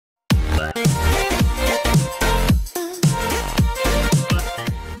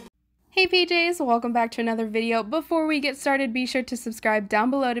Hey PJs, welcome back to another video. Before we get started, be sure to subscribe down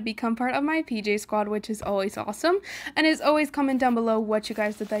below to become part of my PJ squad, which is always awesome. And as always, comment down below what you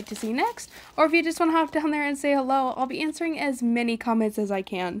guys would like to see next, or if you just want to hop down there and say hello, I'll be answering as many comments as I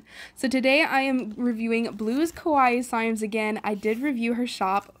can. So today I am reviewing Bluez Kawaii Slimez again. I did review her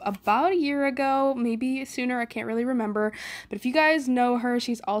shop about a year ago, maybe sooner, I can't really remember. But if you guys know her,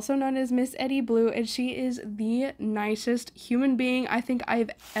 she's also known as Miss Eddie Blue, and she is the nicest human being I think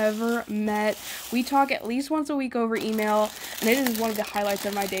I've ever met. We talk at least once a week over email, and it is one of the highlights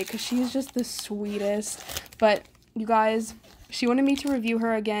of my day because she's just the sweetest. But you guys, she wanted me to review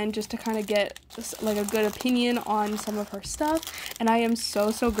her again just to kind of get like a good opinion on some of her stuff, and I am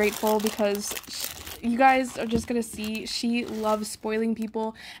so grateful because you guys are just gonna see she loves spoiling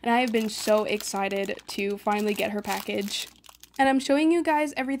people, and I have been so excited to finally get her package. And I'm showing you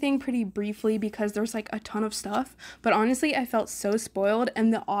guys everything pretty briefly because there's like a ton of stuff, but honestly I felt so spoiled.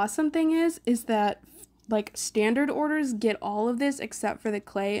 And the awesome thing is that like standard orders get all of this except for the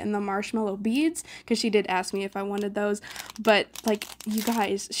clay and the marshmallow beads, because she did ask me if I wanted those. But like, you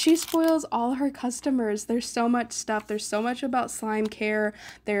guys, she spoils all her customers. There's so much stuff. There's so much about slime care.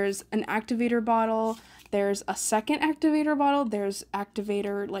 There's an activator bottle. There's a second activator bottle. There's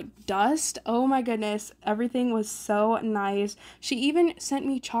activator like dust. Oh my goodness. Everything was so nice. She even sent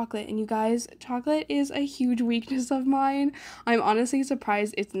me chocolate, and you guys, chocolate is a huge weakness of mine. I'm honestly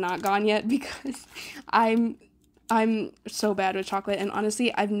surprised it's not gone yet because I'm so bad with chocolate, and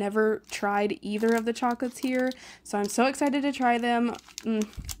honestly I've never tried either of the chocolates here, so I'm so excited to try them.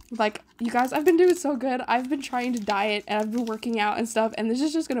 Like, you guys, I've been doing so good. I've been trying to diet and I've been working out and stuff, and this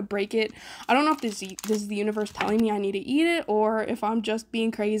is just gonna break it. I don't know if this is the universe telling me I need to eat it or if I'm just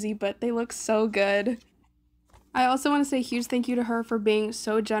being crazy, but they look so good. I also want to say a huge thank you to her for being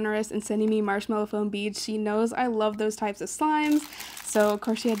so generous and sending me marshmallow foam beads. She knows I love those types of slimes, so of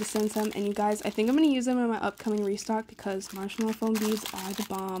course she had to send some. And you guys, I think I'm going to use them in my upcoming restock because marshmallow foam beads are the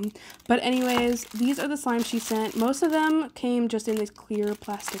bomb. But anyways, these are the slimes she sent. Most of them came just in this clear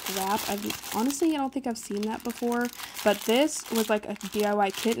plastic wrap. Honestly, I don't think I've seen that before, but this was like a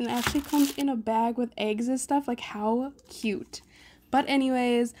DIY kit and it actually comes in a bag with eggs and stuff. Like, how cute. But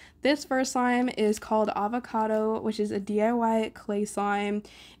anyways, this first slime is called Avocado, which is a DIY clay slime,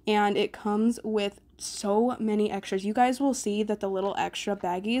 and it comes with so many extras. You guys will see that the little extra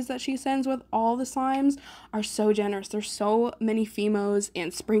baggies that she sends with all the slimes are so generous. There's so many Fimos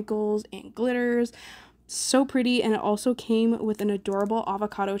and sprinkles and glitters. So pretty, and it also came with an adorable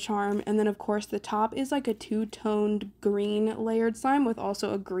avocado charm, and then of course the top is like a two-toned green layered slime with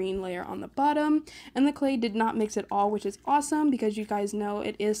also a green layer on the bottom, and the clay did not mix at all, which is awesome because you guys know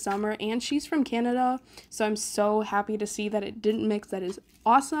it is summer and she's from Canada, so I'm so happy to see that it didn't mix. That is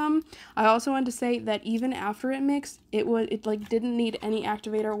awesome. I also wanted to say that even after it mixed, it like didn't need any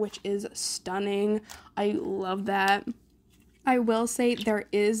activator, which is stunning. I love that. I will say there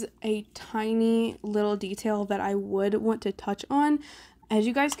is a tiny little detail that I would want to touch on. As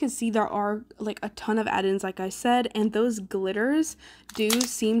you guys can see, there are like a ton of add-ins, like I said, and those glitters do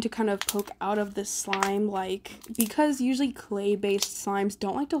seem to kind of poke out of the slime, like, because usually clay-based slimes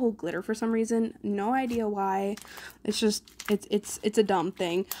don't like to hold glitter for some reason. No idea why. It's just, it's a dumb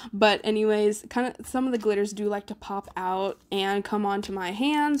thing. But anyways, kind of some of the glitters do like to pop out and come onto my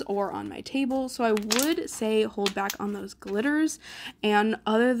hands or on my table, so I would say hold back on those glitters, and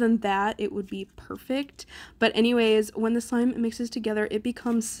other than that, it would be perfect. But anyways, when the slime mixes together, it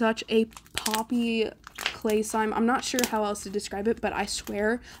becomes such a poppy clay slime. I'm not sure how else to describe it, but I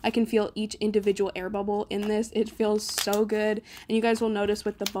swear I can feel each individual air bubble in this. It feels so good, and you guys will notice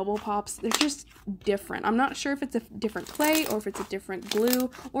with the bubble pops, they're just different. I'm not sure if it's a different clay or if it's a different glue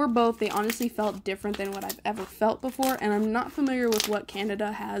or both. They honestly felt different than what I've ever felt before, and I'm not familiar with what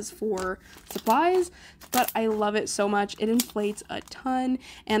Canada has for supplies, but I love it so much. It inflates a ton,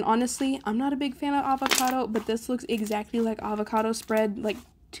 and honestly, I'm not a big fan of avocado, but this looks exactly like avocado spread, like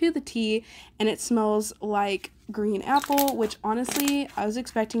to the T, and it smells like green apple, which honestly I was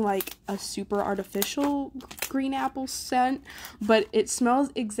expecting like a super artificial green apple scent, but it smells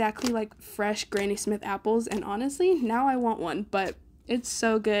exactly like fresh Granny Smith apples, and honestly now I want one. But it's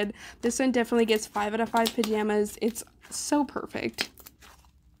so good. This one definitely gets 5 out of 5 pajamas. It's so perfect.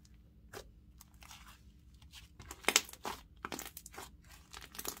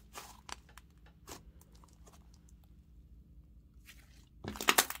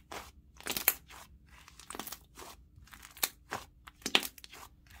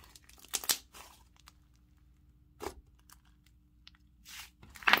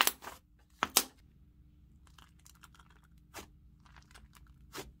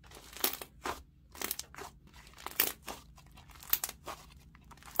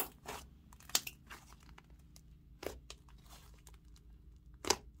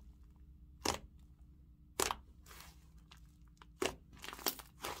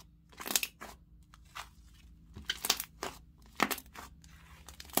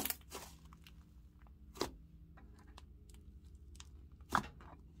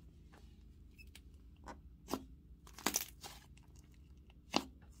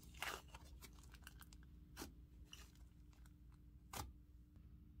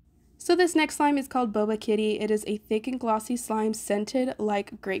 So this next slime is called Boba Kitty. It is a thick and glossy slime scented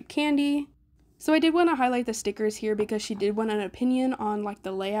like grape candy. So I did want to highlight the stickers here because she did want an opinion on like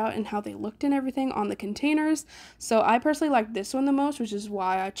the layout and how they looked and everything on the containers. So I personally like this one the most, which is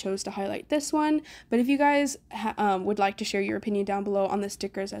why I chose to highlight this one. But if you guys would like to share your opinion down below on the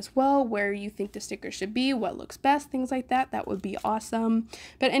stickers as well, where you think the stickers should be, what looks best, things like that, that would be awesome.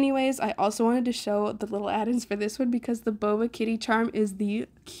 But anyways, I also wanted to show the little add-ins for this one because the Boba Kitty charm is the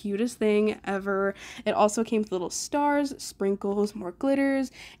cutest thing ever. It also came with little stars, sprinkles, more glitters,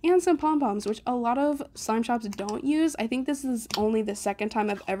 and some pom-poms, which a lot of slime shops don't use. I think this is only the second time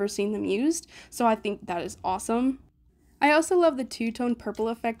I've ever seen them used, so I think that is awesome. I also love the two-tone purple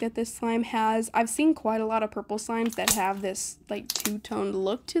effect that this slime has. I've seen quite a lot of purple slimes that have this like two-tone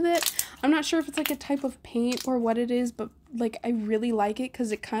look to it. I'm not sure if it's like a type of paint or what it is, but like I really like it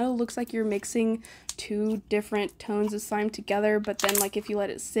because it kind of looks like you're mixing two different tones of slime together, but then like if you let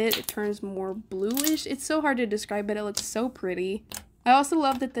it sit, it turns more bluish. It's so hard to describe, but it looks so pretty. I also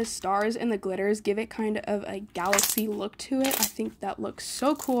love that the stars and the glitters give it kind of a galaxy look to it. I think that looks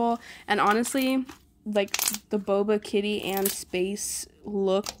so cool, and honestly, like the Boba Kitty and space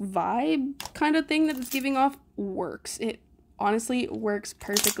look vibe kind of thing that it's giving off works. It honestly works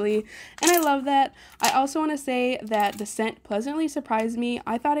perfectly, and I love that. I also want to say that the scent pleasantly surprised me.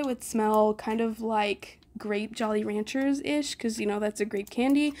 I thought it would smell kind of like grape Jolly Ranchers ish, because you know that's a grape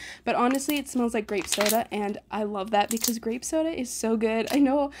candy, but honestly it smells like grape soda, and I love that because grape soda is so good. I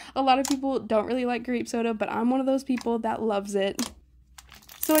know a lot of people don't really like grape soda, but I'm one of those people that loves it.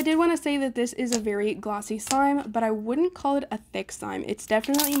 So I did want to say that this is a very glossy slime, but I wouldn't call it a thick slime. It's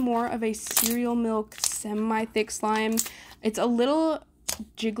definitely more of a cereal milk semi-thick slime. It's a little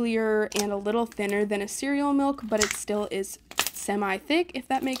jigglier and a little thinner than a cereal milk, but it still is semi-thick, if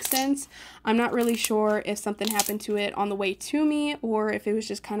that makes sense. I'm not really sure if something happened to it on the way to me or if it was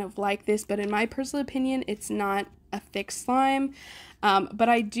just kind of like this, but in my personal opinion, it's not a thick slime. But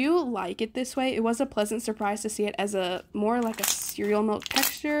I do like it this way. It was a pleasant surprise to see it as a more like a cereal milk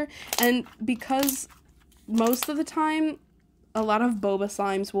texture, and because most of the time a lot of boba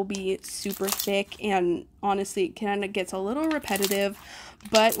slimes will be super thick, and honestly it kind of gets a little repetitive,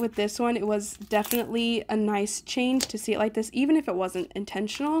 but with this one it was definitely a nice change to see it like this, even if it wasn't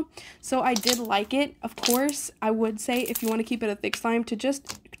intentional. So I did like it. Of course, I would say if you want to keep it a thick slime, to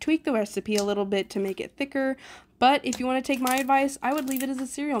just tweak the recipe a little bit to make it thicker. But if you want to take my advice, I would leave it as a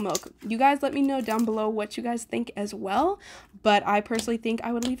cereal milk. You guys let me know down below what you guys think as well, but I personally think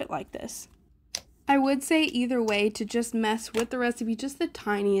I would leave it like this. I would say either way to just mess with the recipe just the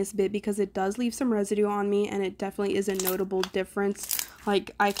tiniest bit, because it does leave some residue on me, and it definitely is a notable difference.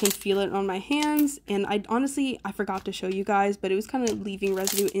 Like, I can feel it on my hands, and I forgot to show you guys, but it was kind of leaving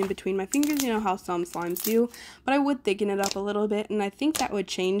residue in between my fingers, you know how some slimes do. But I would thicken it up a little bit, and I think that would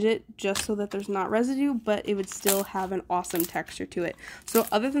change it just so that there's not residue, but it would still have an awesome texture to it. So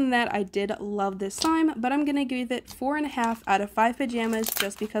other than that, I did love this slime, but I'm gonna give it 4.5 out of 5 pajamas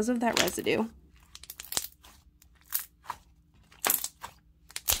just because of that residue.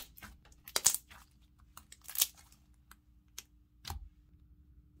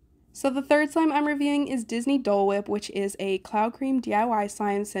 So the third slime I'm reviewing is Disney Dole Whip, which is a cloud cream DIY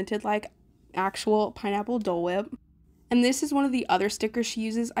slime scented like actual pineapple Dole Whip. And this is one of the other stickers she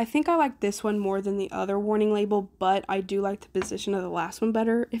uses. I think I like this one more than the other warning label, but I do like the position of the last one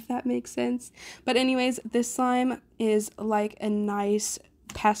better, if that makes sense. But anyways, this slime is like a nice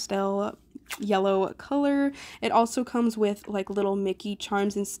pastel yellow color. It also comes with like little Mickey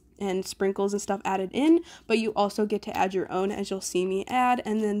charms and sprinkles and stuff added in, but you also get to add your own, as you'll see me add,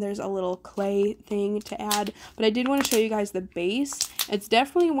 and then there's a little clay thing to add. But I did want to show you guys the base. It's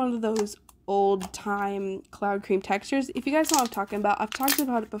definitely one of those old time cloud cream textures. If you guys know what I'm talking about, I've talked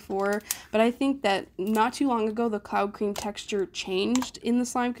about it before, but I think that not too long ago the cloud cream texture changed in the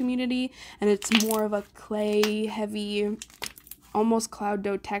slime community, and it's more of a clay heavy, almost cloud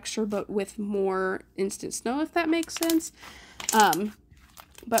dough texture, but with more instant snow, if that makes sense.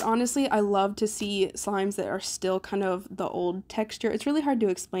 But honestly, I love to see slimes that are still kind of the old texture. It's really hard to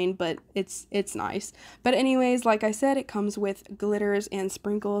explain, but it's nice. But anyways, like I said, it comes with glitters and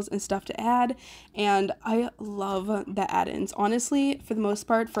sprinkles and stuff to add, and I love the add-ins. Honestly, for the most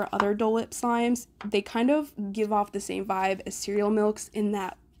part, for other Dole Whip slimes, they kind of give off the same vibe as cereal milks in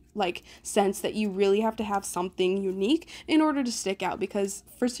that like sense that you really have to have something unique in order to stick out, because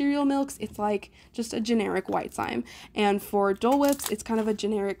for cereal milks it's like just a generic white slime, and for Dole Whips it's kind of a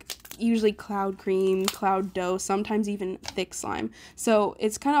generic, usually cloud cream, cloud dough, sometimes even thick slime, so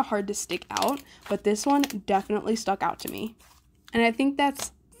it's kind of hard to stick out. But this one definitely stuck out to me, and I think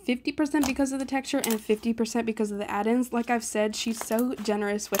that's 50% because of the texture and 50% because of the add-ins. Like I've said, she's so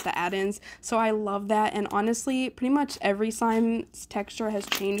generous with the add-ins, so I love that. And honestly, pretty much every slime's texture has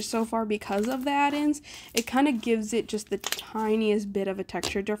changed so far because of the add-ins. It kind of gives it just the tiniest bit of a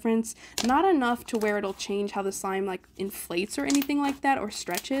texture difference. Not enough to where it'll change how the slime like inflates or anything like that or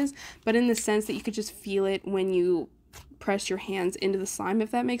stretches, but in the sense that you could just feel it when you press your hands into the slime,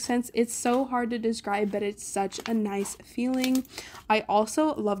 if that makes sense. It's so hard to describe, but it's such a nice feeling. I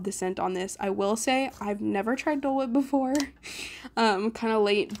also love the scent on this. I will say I've never tried Dole Whip before. Kind of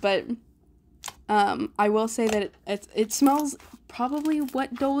late, but I will say that it smells probably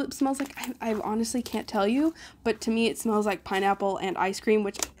what Dole Whip smells like. I honestly can't tell you, but to me it smells like pineapple and ice cream,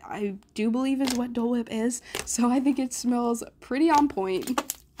 which I do believe is what Dole Whip is, so I think it smells pretty on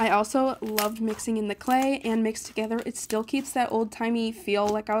point. I also loved mixing in the clay and mixed together. It still keeps that old-timey feel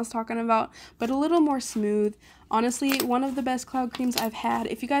like I was talking about, but a little more smooth. Honestly, one of the best cloud creams I've had.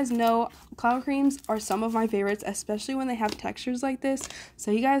 If you guys know, cloud creams are some of my favorites, especially when they have textures like this.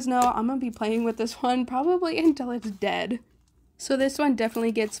 So you guys know I'm going to be playing with this one probably until it's dead. So this one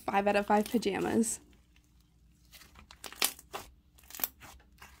definitely gets 5 out of 5 pajamas.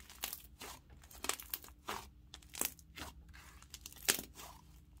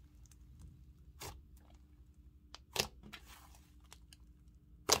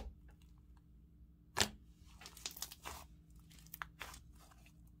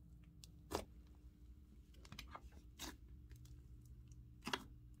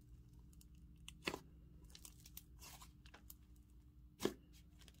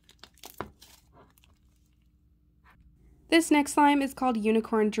 This next slime is called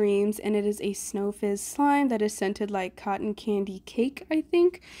Unicorn Dreams, and it is a snow fizz slime that is scented like cotton candy cake, I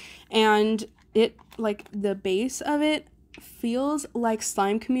think. And it, like, the base of it feels like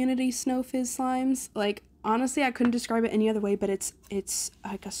Slime Community snow fizz slimes. Like, honestly, I couldn't describe it any other way, but it's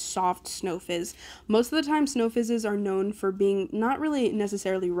like a soft snow fizz. Most of the time, snow fizzes are known for being not really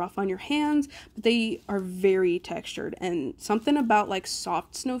necessarily rough on your hands, but they are very textured. And something about, like,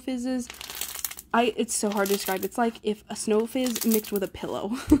 soft snow fizzes, it's so hard to describe. It's like if a snow fizz mixed with a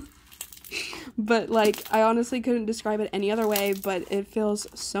pillow. But like, I honestly couldn't describe it any other way, but it feels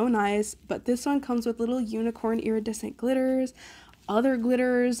so nice. But this one comes with little unicorn iridescent glitters, other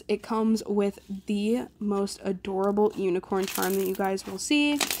glitters. It comes with the most adorable unicorn charm that you guys will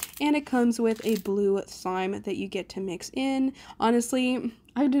see, and it comes with a blue slime that you get to mix in. Honestly,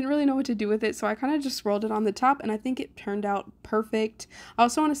 I didn't really know what to do with it, so I kind of just swirled it on the top, and I think it turned out perfect. I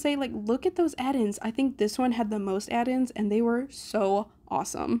also want to say, like, look at those add-ins. I think this one had the most add-ins, and they were so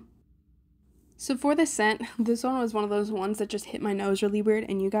awesome. So for the scent, this one was one of those ones that just hit my nose really weird,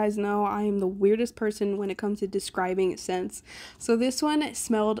 and you guys know I am the weirdest person when it comes to describing scents. So this one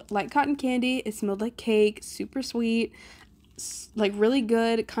smelled like cotton candy, it smelled like cake, super sweet, like really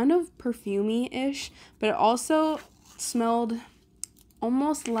good, kind of perfumey-ish, but it also smelled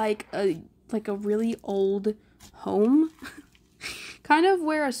almost like a really old home. Kind of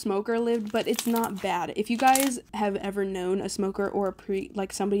where a smoker lived, but it's not bad. If you guys have ever known a smoker or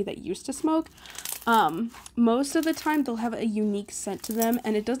somebody that used to smoke, most of the time they'll have a unique scent to them,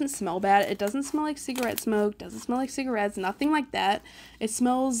 and it doesn't smell bad. It doesn't smell like cigarette smoke, doesn't smell like cigarettes, nothing like that. It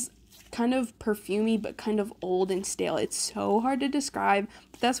smells kind of perfumey, but kind of old and stale. It's so hard to describe,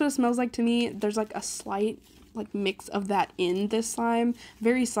 but that's what it smells like to me. There's like a slight like mix of that in this slime,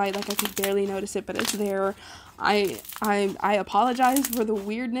 very slight, like I could barely notice it, but it's there. I apologize for the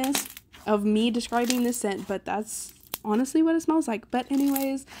weirdness of me describing this scent, but that's honestly what it smells like. But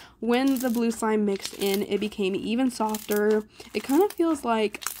anyways, when the blue slime mixed in, it became even softer. It kind of feels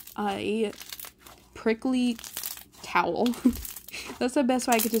like a prickly towel. That's the best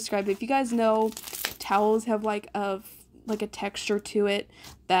way I could describe it. If you guys know, towels have like a texture to it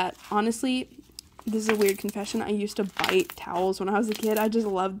that honestly, this is a weird confession, I used to bite towels when I was a kid. I just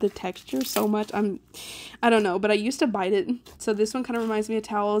loved the texture so much. I don't know, but I used to bite it. So this one kind of reminds me of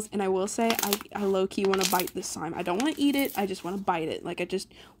towels, and I will say I low-key want to bite this slime. I don't want to eat it, I just want to bite it. Like, I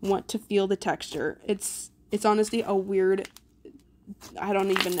just want to feel the texture. It's honestly a weird, I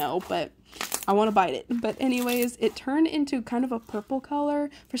don't even know, but I want to bite it. But anyways, it turned into kind of a purple color.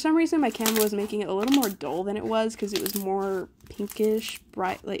 For some reason, my camera was making it a little more dull than it was, because it was more pinkish,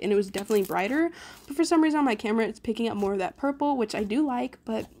 bright, like, and it was definitely brighter. But for some reason on my camera, it's picking up more of that purple, which I do like,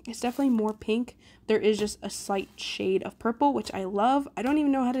 but it's definitely more pink. There is just a slight shade of purple, which I love. I don't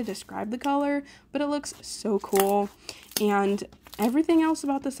even know how to describe the color, but it looks so cool. And everything else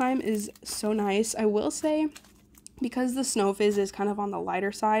about the slime is so nice. I will say, Because the Snow Fizz is kind of on the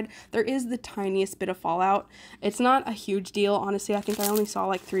lighter side, there is the tiniest bit of fallout. It's not a huge deal, honestly. I think I only saw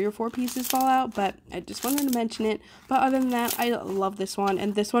like 3 or 4 pieces fall out, but I just wanted to mention it. But other than that, I love this one,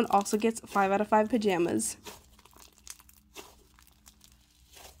 and this one also gets 5 out of 5 pajamas.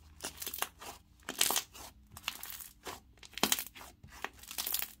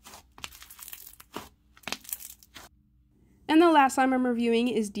 And the last slime I'm reviewing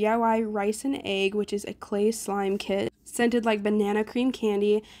is DIY Rice and Egg, which is a clay slime kit scented like banana cream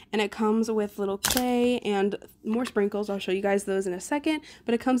candy, and it comes with little clay and more sprinkles. I'll show you guys those in a second,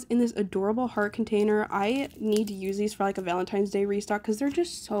 but it comes in this adorable heart container. I need to use these for like a Valentine's Day restock because they're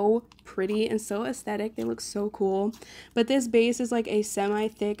just so pretty and so aesthetic. They look so cool. But this base is like a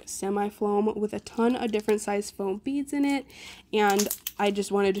semi-thick semi-foam with a ton of different size foam beads in it, and I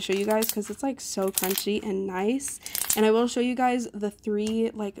just wanted to show you guys because it's like so crunchy and nice. And I will show you guys the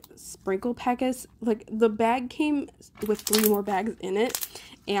 3 like sprinkle packets. Like the bag came with 3 more bags in it,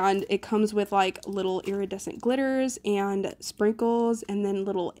 and it comes with like little iridescent glitters and sprinkles and then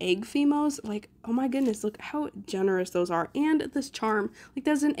little egg femos. Like, oh my goodness, look how generous those are. And this charm, like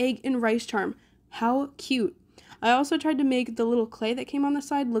that's an egg and rice charm. How cute. I also tried to make the little clay that came on the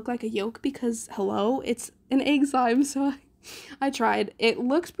side look like a yolk because hello, it's an egg slime. So I tried. It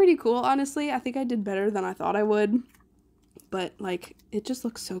looks pretty cool, honestly. I think I did better than I thought I would, but like it just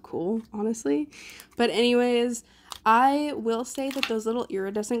looks so cool, honestly. But anyways, I will say that those little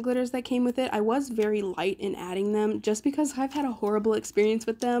iridescent glitters that came with it, I was very light in adding them just because I've had a horrible experience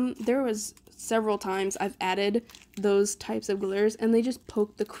with them. There was several times I've added those types of glitters and they just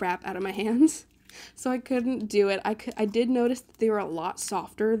poked the crap out of my hands. So I couldn't do it. I did notice that they were a lot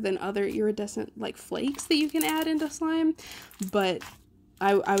softer than other iridescent like flakes that you can add into slime, but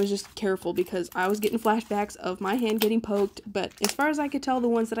I was just careful because I was getting flashbacks of my hand getting poked. But as far as I could tell, the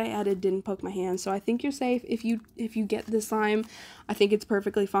ones that I added didn't poke my hand, so I think you're safe if you get this slime. I think it's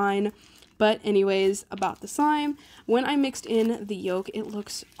perfectly fine. But anyways, about the slime, when I mixed in the yolk, it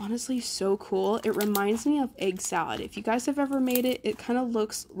looks honestly so cool. It reminds me of egg salad. If you guys have ever made it, it kind of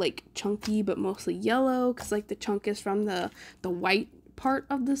looks like chunky but mostly yellow because like the chunk is from the white part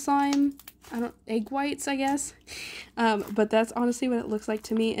of the slime. Egg whites, I guess. But that's honestly what it looks like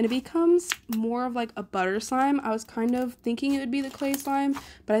to me, and it becomes more of like a butter slime. I was kind of thinking it would be the clay slime,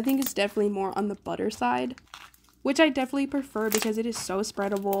 but I think it's definitely more on the butter side, which I definitely prefer because it is so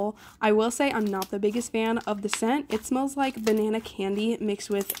spreadable. I will say I'm not the biggest fan of the scent. It smells like banana candy mixed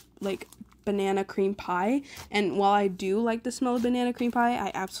with like banana cream pie, and while I do like the smell of banana cream pie,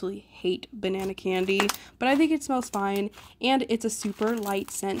 I absolutely hate banana candy, but I think it smells fine, and it's a super light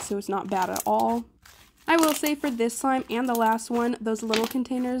scent, so it's not bad at all. I will say for this slime and the last one, those little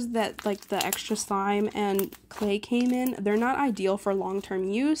containers that like the extra slime and clay came in, they're not ideal for long-term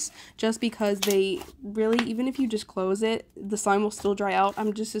use just because they really, even if you just close it, the slime will still dry out.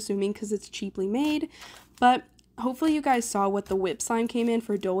 I'm just assuming because it's cheaply made, but hopefully you guys saw what the whip slime came in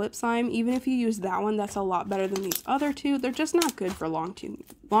for Dole Whip slime. Even if you use that one, that's a lot better than these other two. They're just not good for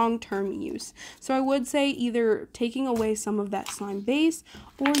long-term use. So I would say either taking away some of that slime base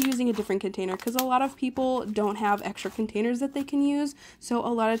or using a different container, because a lot of people don't have extra containers that they can use. So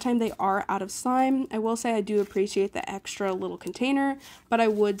a lot of time they are out of slime. I will say I do appreciate the extra little container, but I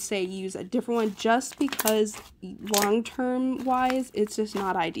would say use a different one just because long-term wise, it's just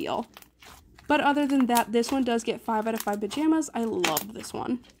not ideal. But other than that, this one does get 5 out of 5 pajamas. I love this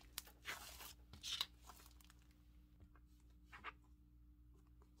one.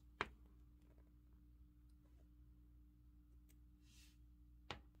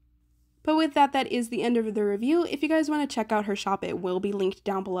 But with that, that is the end of the review. If you guys want to check out her shop, it will be linked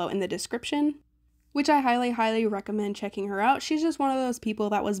down below in the description, which I highly recommend checking her out. She's just one of those people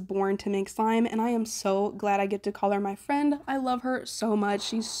that was born to make slime, and I am so glad I get to call her my friend. I love her so much.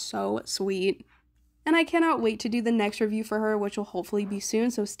 She's so sweet. And I cannot wait to do the next review for her, which will hopefully be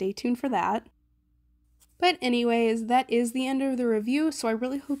soon, so stay tuned for that. But anyways, that is the end of the review, so I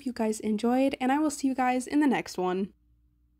really hope you guys enjoyed, and I will see you guys in the next one.